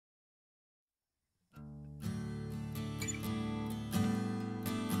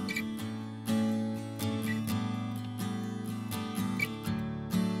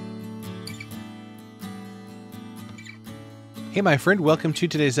Hey, my friend, welcome to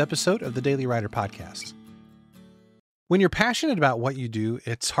today's episode of the Daily Writer Podcast. When you're passionate about what you do,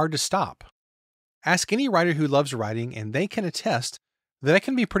 it's hard to stop. Ask any writer who loves writing, and they can attest that it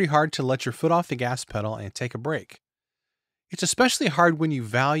can be pretty hard to let your foot off the gas pedal and take a break. It's especially hard when you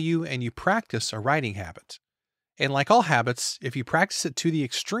value and you practice a writing habit. And like all habits, if you practice it to the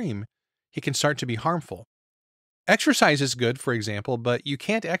extreme, it can start to be harmful. Exercise is good, for example, but you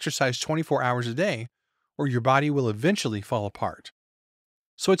can't exercise 24 hours a day, or your body will eventually fall apart.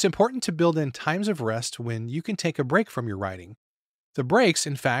 So it's important to build in times of rest when you can take a break from your writing. The breaks,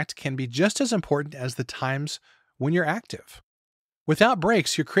 in fact, can be just as important as the times when you're active. Without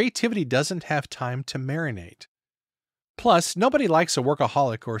breaks, your creativity doesn't have time to marinate. Plus, nobody likes a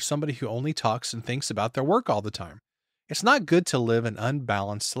workaholic or somebody who only talks and thinks about their work all the time. It's not good to live an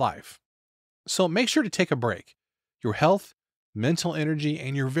unbalanced life. So make sure to take a break. Your health, mental energy,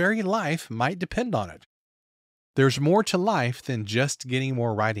 and your very life might depend on it. There's more to life than just getting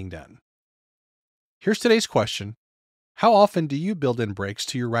more writing done. Here's today's question. How often do you build in breaks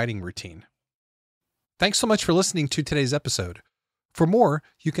to your writing routine? Thanks so much for listening to today's episode. For more,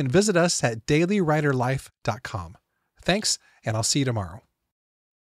 you can visit us at dailywriterlife.com. Thanks, and I'll see you tomorrow.